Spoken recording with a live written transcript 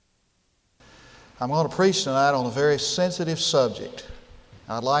I'm going to preach tonight on a very sensitive subject.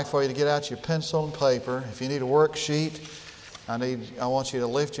 I'd like for you to get out your pencil and paper. If you need a worksheet, I want you to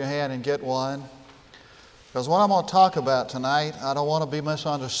lift your hand and get one. Because what I'm going to talk about tonight, I don't want to be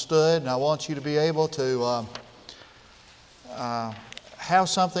misunderstood, and I want you to be able to have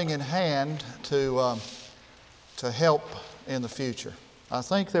something in hand to help in the future. I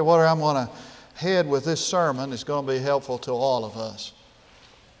think that where I'm going to head with this sermon is going to be helpful to all of us.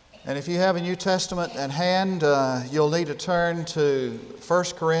 And if you have a New Testament at hand, you'll need to turn to 1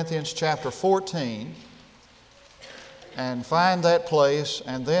 Corinthians chapter 14 and find that place,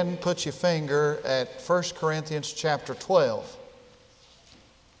 and then put your finger at 1 Corinthians chapter 12.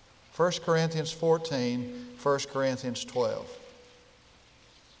 1 Corinthians 14, 1 Corinthians 12.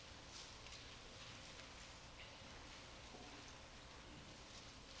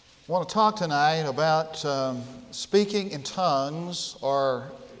 I want to talk tonight about speaking in tongues,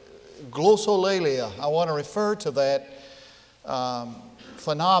 or glossolalia. I want to refer to that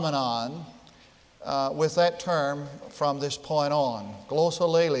phenomenon with that term from this point on.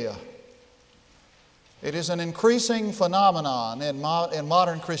 Glossolalia. It is an increasing phenomenon in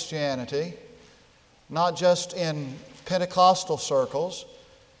modern Christianity, not just in Pentecostal circles,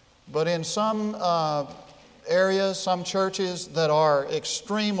 but in some areas, some churches that are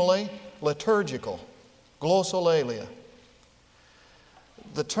extremely liturgical. Glossolalia.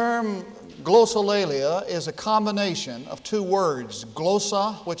 The term glossolalia is a combination of two words,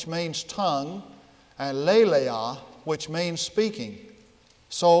 glossa, which means tongue, and lelea, which means speaking.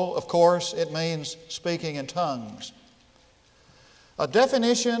 So, of course, it means speaking in tongues. A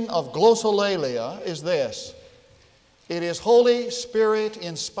definition of glossolalia is this: it is Holy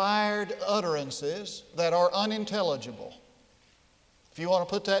Spirit-inspired utterances that are unintelligible. If you want to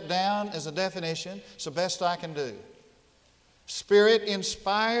put that down as a definition, it's the best I can do.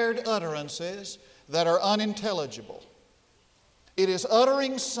 Spirit-inspired utterances that are unintelligible. It is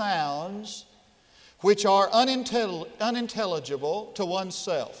uttering sounds which are unintelligible to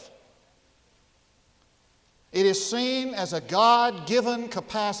oneself. It is seen as a God-given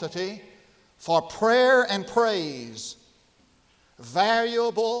capacity for prayer and praise,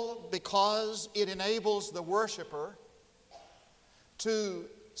 valuable because it enables the worshiper to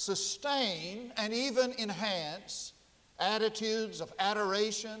sustain and even enhance attitudes of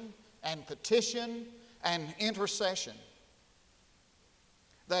adoration and petition and intercession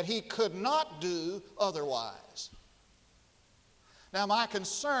that he could not do otherwise. Now, my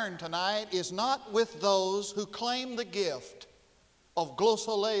concern tonight is not with those who claim the gift of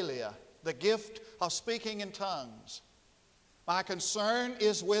glossolalia, the gift of speaking in tongues. My concern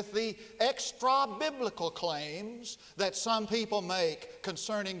is with the extra-biblical claims that some people make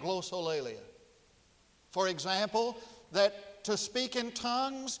concerning glossolalia. For example, that to speak in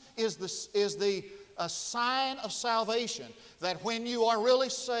tongues is a sign of salvation, that when you are really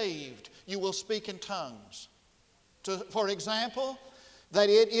saved, you will speak in tongues. For example, that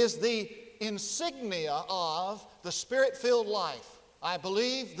it is the insignia of the Spirit-filled life. I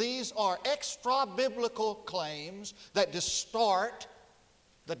believe these are extra-biblical claims that distort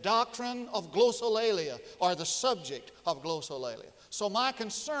the doctrine of glossolalia, or the subject of glossolalia. So my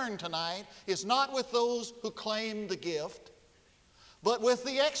concern tonight is not with those who claim the gift, but with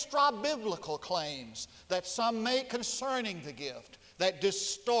the extra-biblical claims that some make concerning the gift that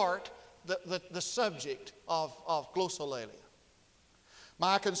distort the subject of glossolalia.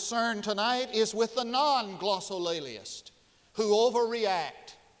 My concern tonight is with the non-glossolaliast who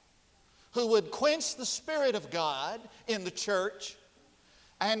overreact, who would quench the Spirit of God in the church,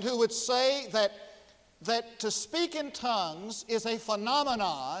 and who would say that to speak in tongues is a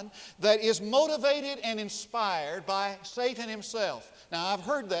phenomenon that is motivated and inspired by Satan himself. Now, I've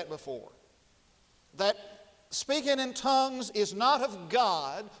heard that before, that speaking in tongues is not of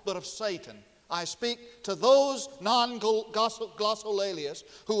God, but of Satan. I speak to those non-glossolalists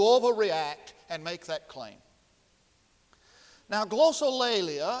who overreact and make that claim. Now,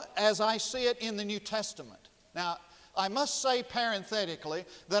 glossolalia, as I see it in the New Testament. Now, I must say parenthetically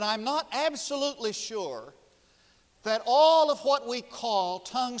that I'm not absolutely sure that all of what we call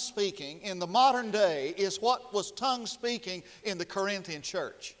tongue speaking in the modern day is what was tongue speaking in the Corinthian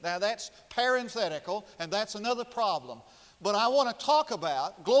church. Now, that's parenthetical, and that's another problem. But I want to talk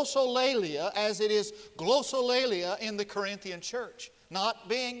about glossolalia as it is glossolalia in the Corinthian church, not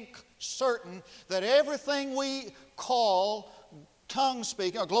being certain that everything we call tongue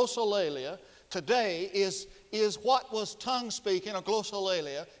speaking or glossolalia today is what was tongue speaking or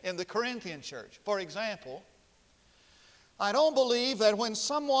glossolalia in the Corinthian church. For example, I don't believe that when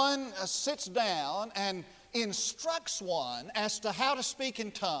someone sits down and instructs one as to how to speak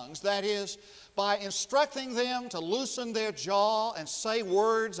in tongues, that is, by instructing them to loosen their jaw and say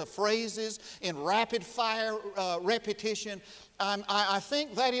words or phrases in rapid-fire repetition, I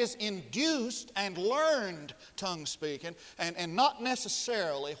think that is induced and learned tongue speaking, and not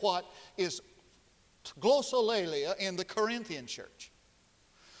necessarily what is glossolalia in the Corinthian church.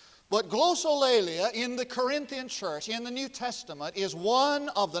 But glossolalia in the Corinthian church, in the New Testament, is one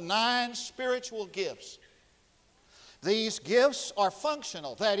of the 9 spiritual gifts. These gifts are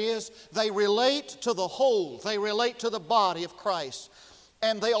functional. That is, they relate to the whole. They relate to the body of Christ.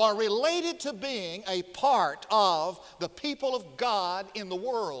 And they are related to being a part of the people of God in the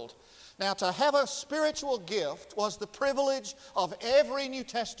world. Now, to have a spiritual gift was the privilege of every New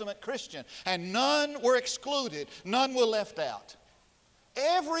Testament Christian, and none were excluded, none were left out.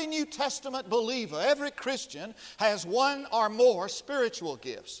 Every New Testament believer, every Christian, has one or more spiritual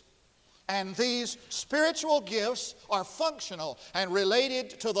gifts. And these spiritual gifts are functional and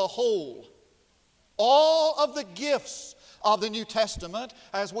related to the whole. All of the gifts of the New Testament,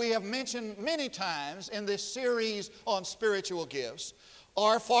 as we have mentioned many times in this series on spiritual gifts,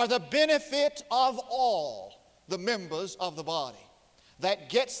 are for the benefit of all the members of the body. That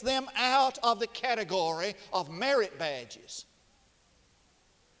gets them out of the category of merit badges.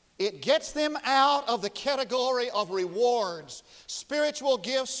 It gets them out of the category of rewards. Spiritual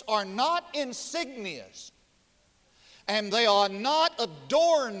gifts are not insignias, and they are not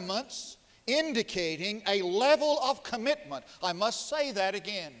adornments indicating a level of commitment. I must say that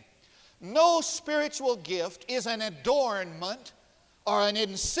again. No spiritual gift is an adornment or an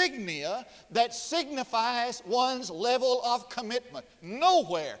insignia that signifies one's level of commitment.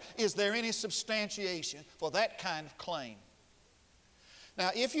 Nowhere is there any substantiation for that kind of claim. Now,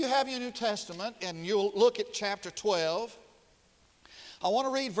 if you have your New Testament and you'll look at chapter 12, I want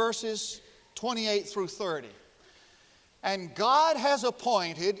to read verses 28 through 30. And God has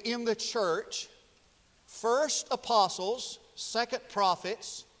appointed in the church first apostles, second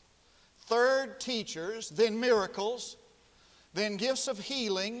prophets, third teachers, then miracles, then gifts of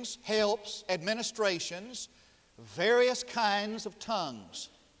healings, helps, administrations, various kinds of tongues.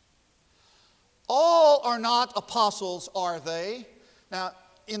 All are not apostles, are they? Now,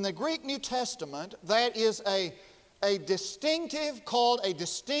 in the Greek New Testament, that is a distinctive, called a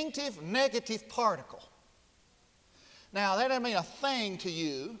distinctive negative particle. Now, that doesn't mean a thing to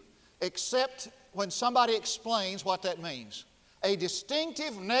you, except when somebody explains what that means. A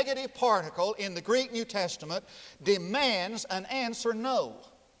distinctive negative particle in the Greek New Testament demands an answer no.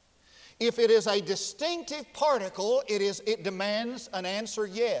 If it is a distinctive particle, it demands an answer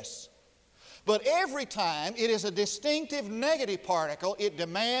yes. But every time it is a distinctive negative particle, it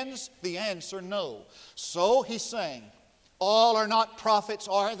demands the answer no. So he's saying, all are not prophets,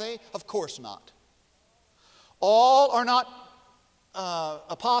 are they? Of course not. All are not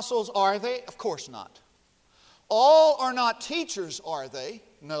apostles, are they? Of course not. All are not teachers, are they?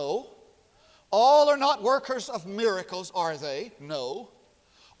 No. All are not workers of miracles, are they? No.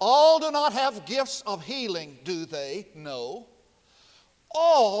 All do not have gifts of healing, do they? No.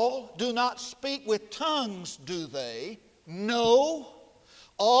 All do not speak with tongues, do they? No.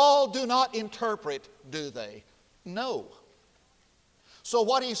 All do not interpret, do they? No. So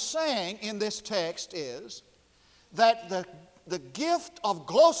what he's saying in this text is that the gift of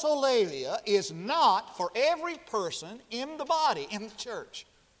glossolalia is not for every person in the body, in the church.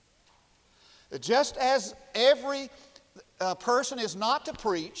 Just as every person is not to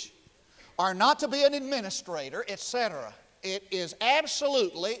preach, or not to be an administrator, etc., it is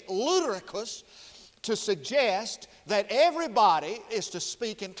absolutely ludicrous to suggest that everybody is to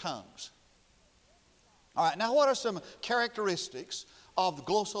speak in tongues. All right, now what are some characteristics of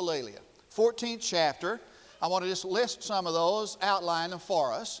glossolalia? 14th chapter. I want to just list some of those, outline them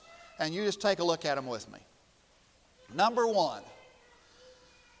for us, and you just take a look at them with me. Number 1,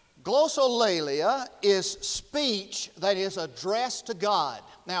 glossolalia is speech that is addressed to God.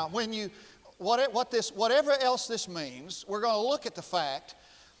 Now, when you whatever else this means, we're going to look at the fact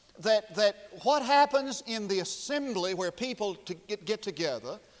that what happens in the assembly where people get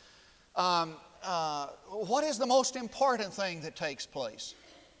together, what is the most important thing that takes place?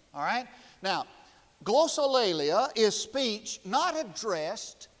 All right? Now, glossolalia is speech not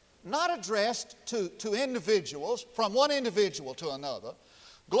addressed to individuals, from one individual to another.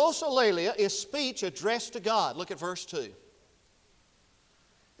 Glossolalia is speech addressed to God. Look at verse 2.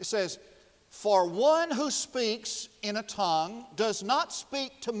 It says, "For one who speaks in a tongue does not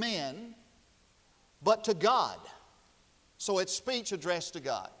speak to men, but to God." So it's speech addressed to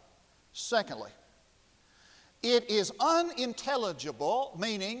God. Secondly, it is unintelligible,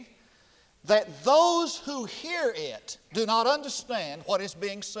 meaning that those who hear it do not understand what is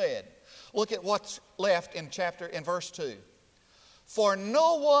being said. Look at what's left in verse 2. For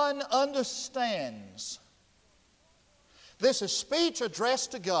no one understands. This is speech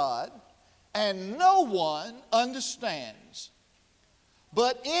addressed to God, and no one understands.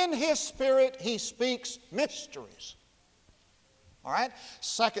 But in His Spirit He speaks mysteries. All right?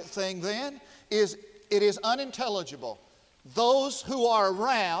 Second thing then is it is unintelligible. Those who are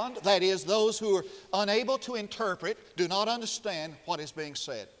around, that is, those who are unable to interpret, do not understand what is being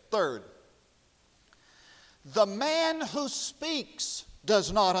said. Third, the man who speaks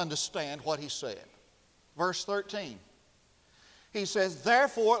does not understand what he said. Verse 13. He says,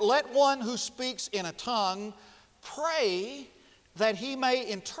 therefore, let one who speaks in a tongue pray that he may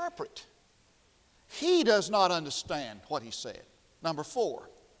interpret. He does not understand what he said. Number 4.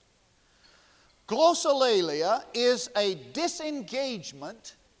 Glossolalia is a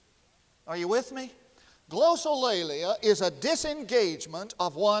disengagement. Are you with me? Glossolalia is a disengagement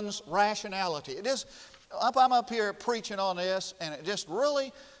of one's rationality. I'm up here preaching on this, and it just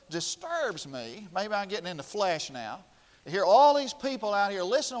really disturbs me. Maybe I'm getting into flesh now. I hear all these people out here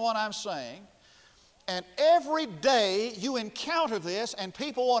listen to what I'm saying, and every day you encounter this, and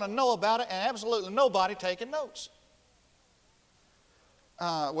people want to know about it, and absolutely nobody taking notes.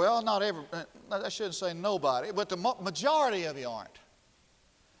 Well, not every, I shouldn't say nobody, but the majority of you aren't.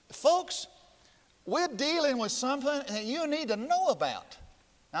 Folks, we're dealing with something that you need to know about.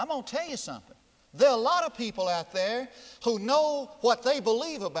 Now, I'm going to tell you something. There are a lot of people out there who know what they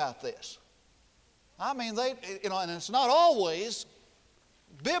believe about this. I mean, and it's not always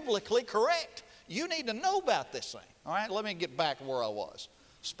biblically correct. You need to know about this thing. All right, let me get back to where I was.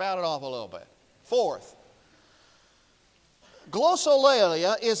 Spout it off a little bit. Fourth,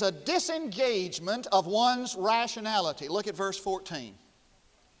 glossolalia is a disengagement of one's rationality. Look at verse 14.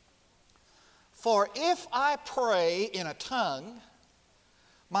 For if I pray in a tongue,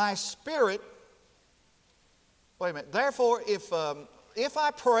 my spirit... Wait a minute. Therefore, if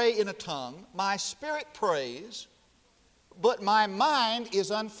I pray in a tongue, my spirit prays, but my mind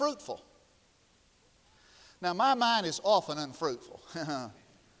is unfruitful. Now, my mind is often unfruitful.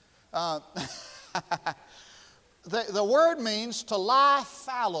 The word means to lie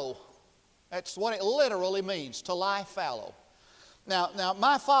fallow. That's what it literally means, to lie fallow. Now,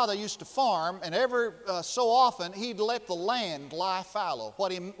 my father used to farm, and every so often he'd let the land lie fallow.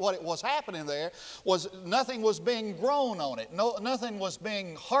 What was happening there was nothing was being grown on it. Nothing was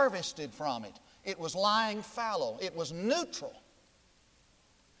being harvested from it. It was lying fallow. It was neutral.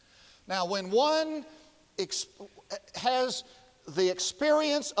 Now, when one has the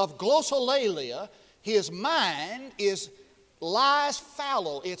experience of glossolalia, his mind lies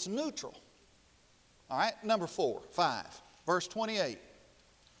fallow. It's neutral. All right, number 5. Verse 28.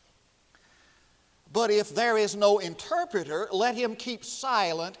 But if there is no interpreter, let him keep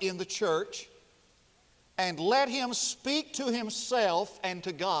silent in the church, and let him speak to himself and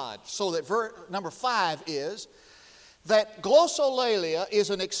to God. So that number 5 is that glossolalia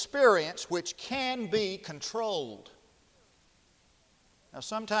is an experience which can be controlled. Now,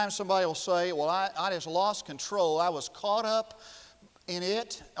 sometimes somebody will say, well, I just lost control. I was caught up in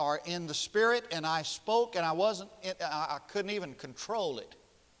it or in the Spirit, and I spoke, and I couldn't even control it.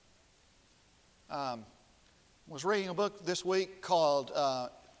 Was reading a book this week called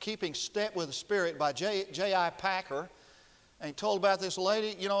Keeping Step with the Spirit by J.I. Packer, and he told about this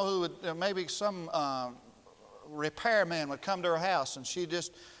lady, who would maybe some repairman would come to her house, and she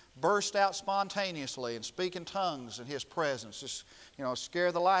just burst out spontaneously and speak in tongues in his presence, just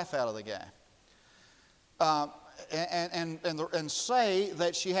scare the life out of the guy. And say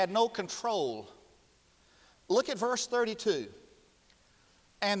that she had no control. Look at verse 32.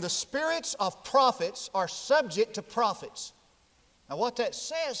 And the spirits of prophets are subject to prophets. Now what that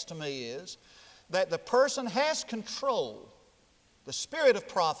says to me is that the person has control. The spirit of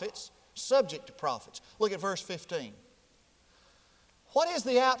prophets, subject to prophets. Look at verse 15. What is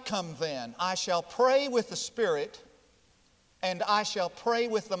the outcome then? I shall pray with the spirit, and I shall pray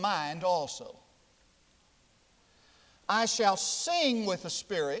with the mind also. I shall sing with the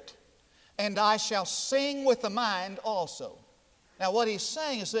spirit, and I shall sing with the mind also. Now what he's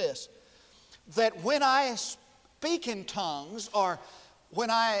saying is this, that when I speak in tongues, or when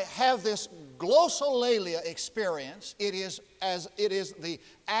I have this glossolalia experience, it is the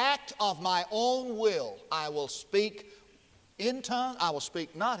act of my own will. I will speak in tongues, I will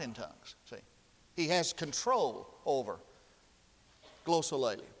speak not in tongues. See, he has control over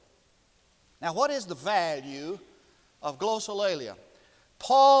glossolalia. Now what is the value of glossolalia?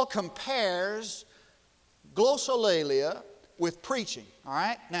 Paul compares glossolalia with preaching. All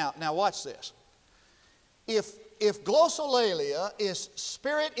right? Now watch this. If glossolalia is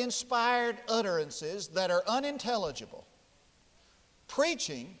Spirit-inspired utterances that are unintelligible,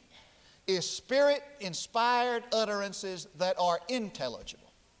 preaching is Spirit-inspired utterances that are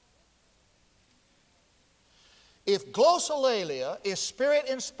intelligible. If glossolalia is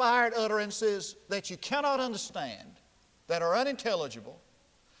Spirit-inspired utterances that you cannot understand, that are unintelligible,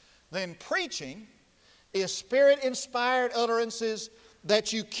 then preaching is Spirit-inspired utterances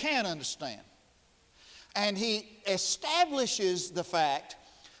that you can understand. And he establishes the fact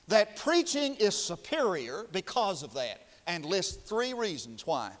that preaching is superior because of that, and lists 3 reasons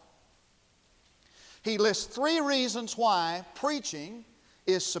why. He lists 3 reasons why preaching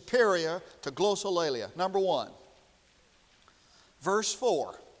is superior to glossolalia. Number 1, verse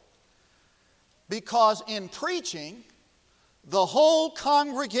 4. Because in preaching, the whole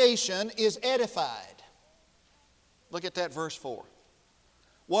congregation is edified. Look at that verse 4.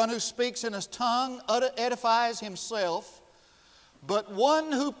 One who speaks in his tongue edifies himself, but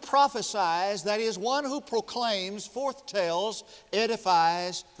one who prophesies, that is, one who proclaims, foretells,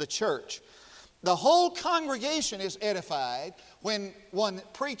 edifies the church. The whole congregation is edified when one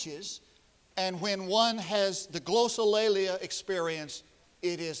preaches, and when one has the glossolalia experience,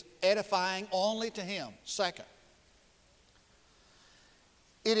 it is edifying only to him. Second,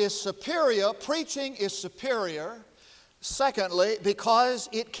 it is superior, preaching is superior. Secondly, because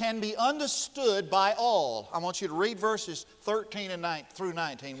it can be understood by all. I want you to read verses 13 through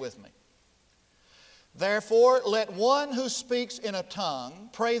 19 with me. Therefore, let one who speaks in a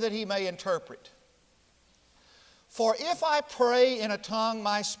tongue pray that he may interpret. For if I pray in a tongue,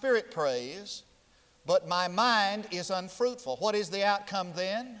 my spirit prays, but my mind is unfruitful. What is the outcome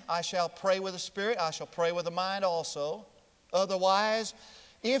then? I shall pray with the spirit, I shall pray with the mind also. Otherwise,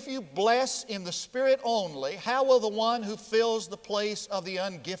 if you bless in the Spirit only, how will the one who fills the place of the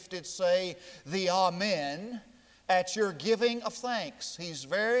ungifted say the Amen at your giving of thanks? He's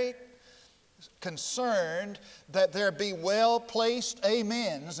very concerned that there be well-placed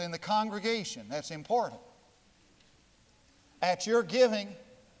amens in the congregation. That's important. At your giving,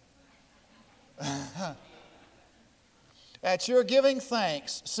 at your giving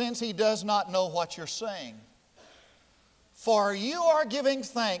thanks, since he does not know what you're saying. For you are giving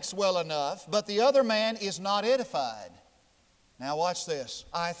thanks well enough, but the other man is not edified. Now watch this.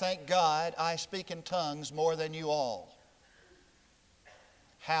 I thank God I speak in tongues more than you all.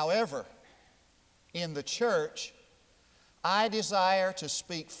 However, in the church, I desire to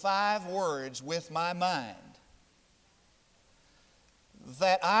speak 5 words with my mind,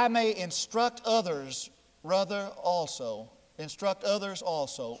 that I may instruct others also,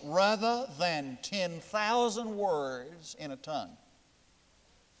 rather than 10,000 words in a tongue.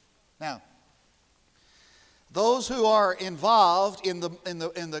 Now, those who are involved in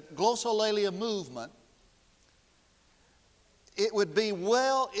the glossolalia movement, it would be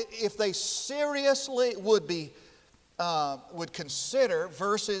well if they seriously would consider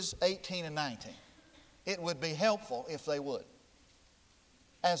verses 18 and 19. It would be helpful if they would.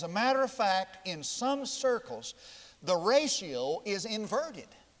 As a matter of fact, in some circles, the ratio is inverted.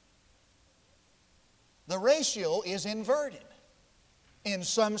 The ratio is inverted. In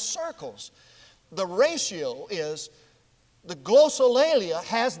some circles, the ratio is the glossolalia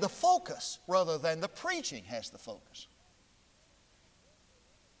has the focus rather than the preaching has the focus.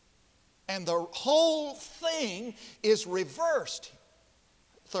 And the whole thing is reversed.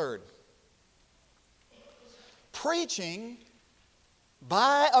 Third, preaching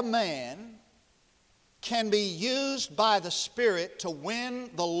by a man can be used by the Spirit to win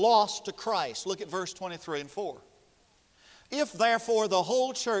the lost to Christ. Look at verse 23 and 4. If therefore the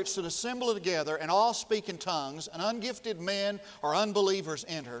whole church should assemble together and all speak in tongues, and ungifted men or unbelievers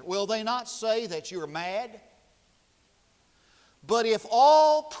enter, will they not say that you are mad? But if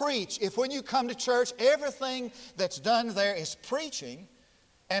all preach, if when you come to church, everything that's done there is preaching,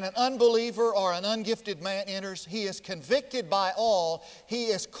 and an unbeliever or an ungifted man enters, he is convicted by all. He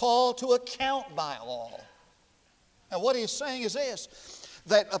is called to account by all. Now what he's saying is this,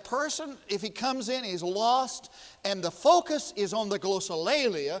 that a person, if he comes in, he's lost, and the focus is on the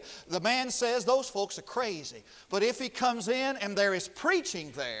glossolalia, the man says those folks are crazy. But if he comes in and there is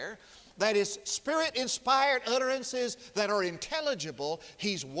preaching there, that is Spirit-inspired utterances that are intelligible,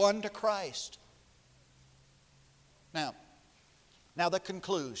 he's won to Christ. Now the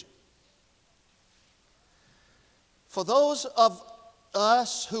conclusion. For those of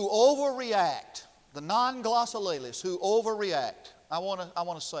us who overreact, the non-glossolalists who overreact, I want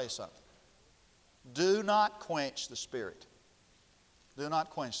to say something. Do not quench the Spirit. Do not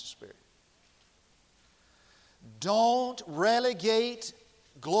quench the Spirit. Don't relegate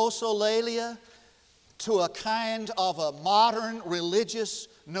glossolalia to a kind of a modern religious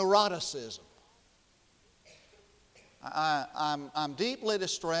neuroticism. I'm deeply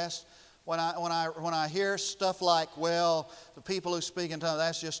distressed when I hear stuff like, well, the people who speak in tongues,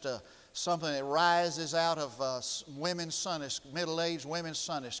 that's just something that rises out of middle-aged women's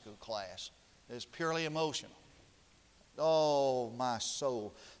Sunday school class. It's purely emotional. Oh, my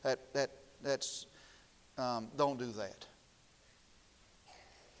soul. That's don't do that.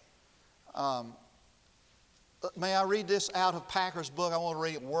 May I read this out of Packer's book? I want to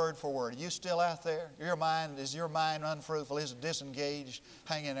read it word for word. Are you still out there? Is your mind unfruitful? Is it disengaged?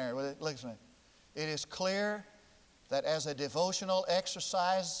 Hang in there. Listen to me. It is clear that as a devotional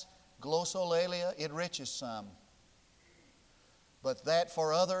exercise, glossolalia enriches some, but that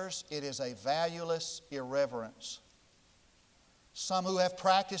for others it is a valueless irreverence. Some who have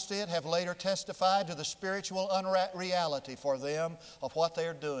practiced it have later testified to the spiritual unreality for them of what they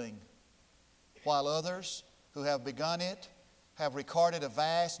are doing, while others who have begun it have recorded a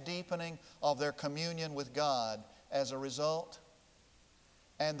vast deepening of their communion with God as a result.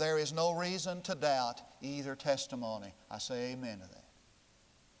 And there is no reason to doubt either testimony. I say amen to that.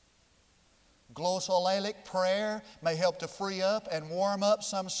 Glossolalic prayer may help to free up and warm up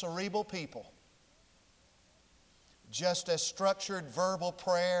some cerebral people, just as structured verbal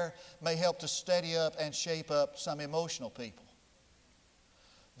prayer may help to steady up and shape up some emotional people.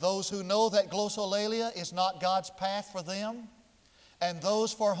 Those who know that glossolalia is not God's path for them, and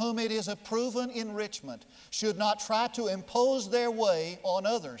those for whom it is a proven enrichment, should not try to impose their way on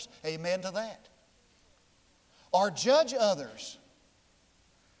others. Amen to that. Or judge others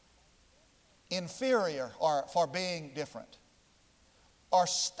inferior or for being different. Or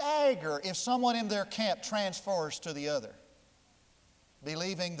stagger if someone in their camp transfers to the other,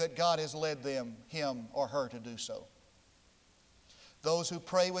 believing that God has led him or her to do so. Those who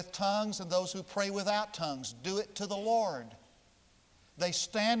pray with tongues and those who pray without tongues do it to the Lord. They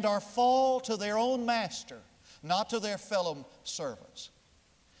stand or fall to their own master, not to their fellow servants.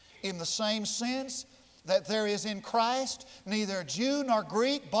 In the same sense that there is in Christ neither Jew nor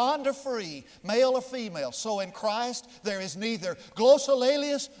Greek, bond or free, male or female, so in Christ there is neither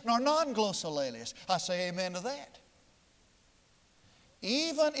glossolalius nor non-glossolalius. I say amen to that.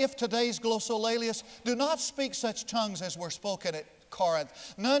 Even if today's glossolalius do not speak such tongues as were spoken at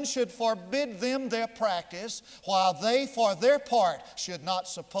Corinth, none should forbid them their practice, while they for their part should not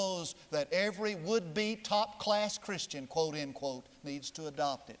suppose that every would-be top-class Christian, quote, end quote, needs to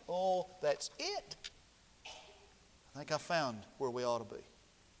adopt it. Oh, that's it. I think I found where we ought to be.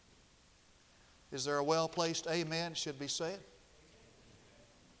 Is there a well-placed amen should be said?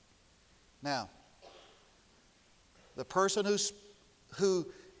 Now, the person who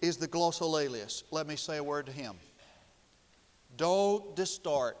is the glossolalius, let me say a word to him. Don't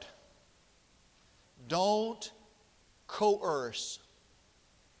distort. Don't coerce.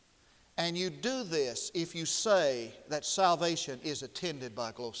 And you do this if you say that salvation is attended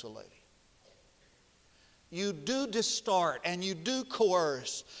by glossolalia. You do distort and you do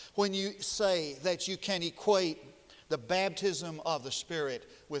coerce when you say that you can equate the baptism of the Spirit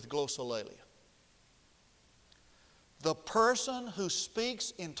with glossolalia. The person who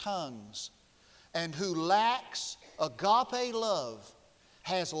speaks in tongues and who lacks agape love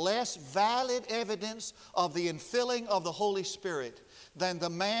has less valid evidence of the infilling of the Holy Spirit than the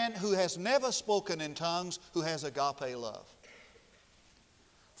man who has never spoken in tongues who has agape love.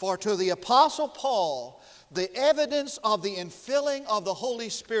 For to the Apostle Paul, the evidence of the infilling of the Holy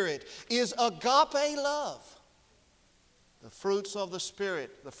Spirit is agape love. The fruits of the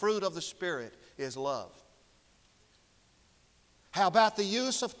Spirit, the fruit of the Spirit is love. How about the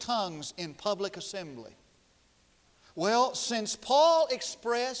use of tongues in public assembly? Well, since Paul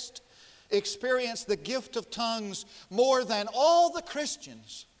experienced the gift of tongues more than all the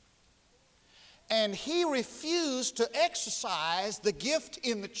Christians, and he refused to exercise the gift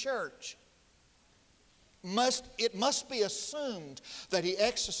in the church, it must be assumed that he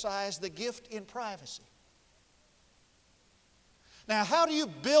exercised the gift in privacy. Now, how do you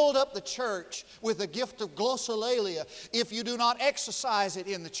build up the church with the gift of glossolalia if you do not exercise it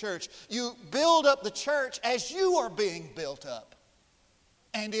in the church? You build up the church as you are being built up.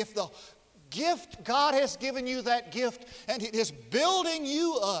 And if the gift, God has given you that gift and it is building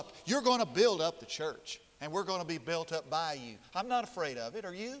you up, you're going to build up the church. And we're going to be built up by you. I'm not afraid of it.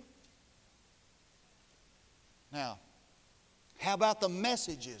 Are you? Now, how about the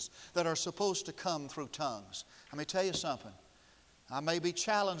messages that are supposed to come through tongues? Let me tell you something. I may be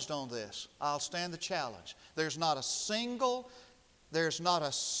challenged on this. I'll stand the challenge. There's not a single there's not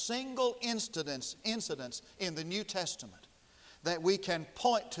a single incident in the New Testament that we can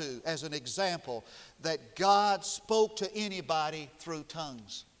point to as an example that God spoke to anybody through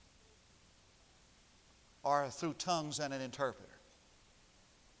tongues or through tongues and an interpreter.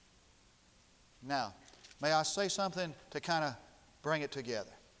 Now, may I say something to kind of bring it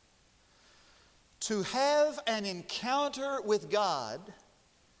together? To have an encounter with God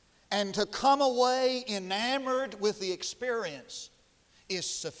and to come away enamored with the experience is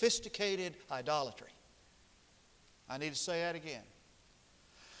sophisticated idolatry. I need to say that again.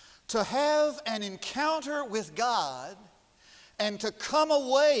 To have an encounter with God and to come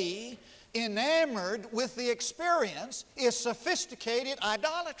away enamored with the experience is sophisticated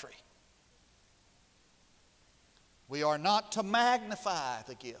idolatry. We are not to magnify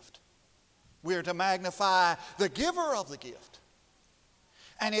the gift. We are to magnify the giver of the gift.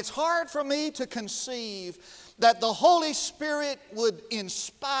 And it's hard for me to conceive that the Holy Spirit would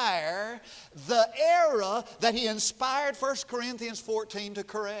inspire the error that He inspired 1 Corinthians 14 to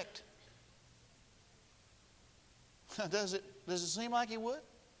correct. Does it seem like He would?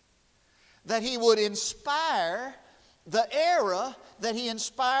 That He would inspire the error that He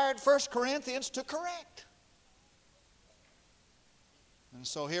inspired 1 Corinthians to correct. And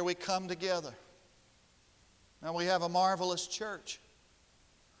so here we come together. Now we have a marvelous church.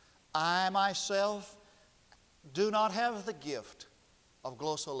 I myself do not have the gift of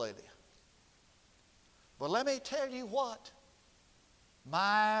glossolalia. But let me tell you what.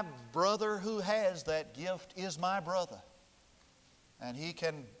 My brother who has that gift is my brother. And he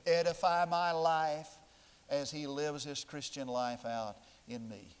can edify my life as he lives his Christian life out in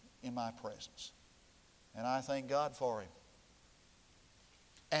me, in my presence. And I thank God for him.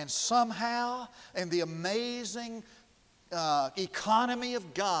 And somehow, in the amazing economy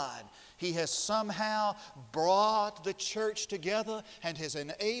of God, He has somehow brought the church together and has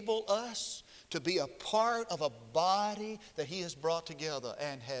enabled us to be a part of a body that He has brought together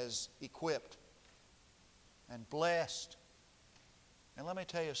and has equipped and blessed. And let me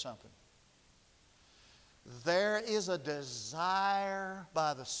tell you something. There is a desire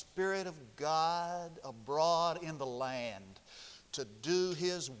by the Spirit of God abroad in the land to do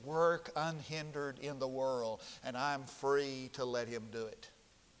His work unhindered in the world. And I'm free to let Him do it.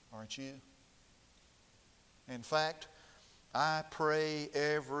 Aren't you? In fact, I pray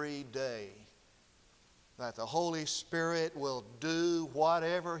every day that the Holy Spirit will do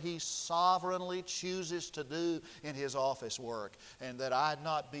whatever He sovereignly chooses to do in His office work, and that I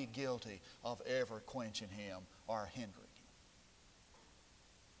not be guilty of ever quenching Him or hindering Him.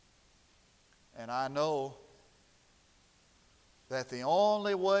 And I know that the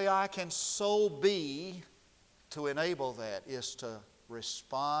only way I can so be to enable that is to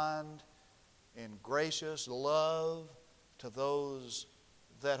respond in gracious love to those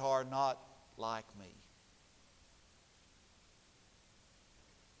that are not like me.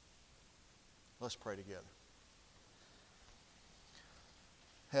 Let's pray together.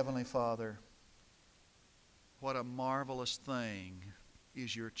 Heavenly Father, what a marvelous thing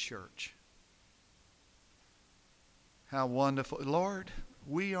is your church. How wonderful. Lord,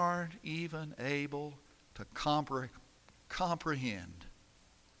 we aren't even able to comprehend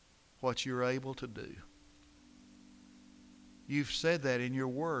what you're able to do. You've said that in your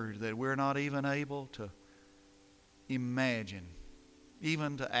word, that we're not even able to imagine,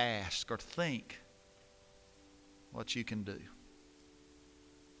 even to ask or think what you can do.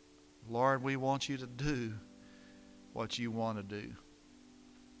 Lord, we want you to do what you want to do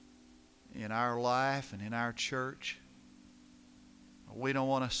in our life and in our church. We don't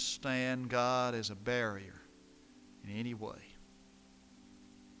want to stand, God, as a barrier in any way.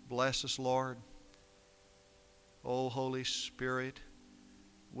 Bless us, Lord. Oh, Holy Spirit,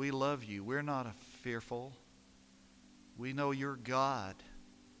 we love you. We're not fearful. We know you're God.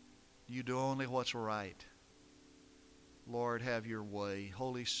 You do only what's right. Lord, have your way.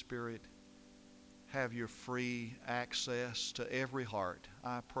 Holy Spirit, have your free access to every heart.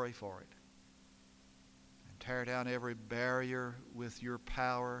 I pray for it. Tear down every barrier with your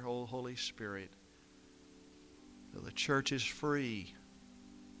power, O Holy Spirit, so the church is free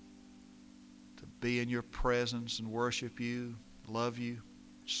to be in your presence and worship you, love you,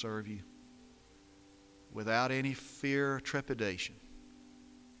 serve you, without any fear or trepidation.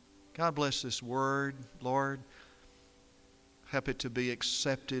 God bless this word, Lord. Help it to be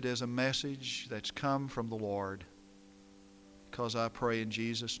accepted as a message that's come from the Lord, because I pray in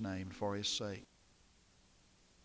Jesus' name for His sake.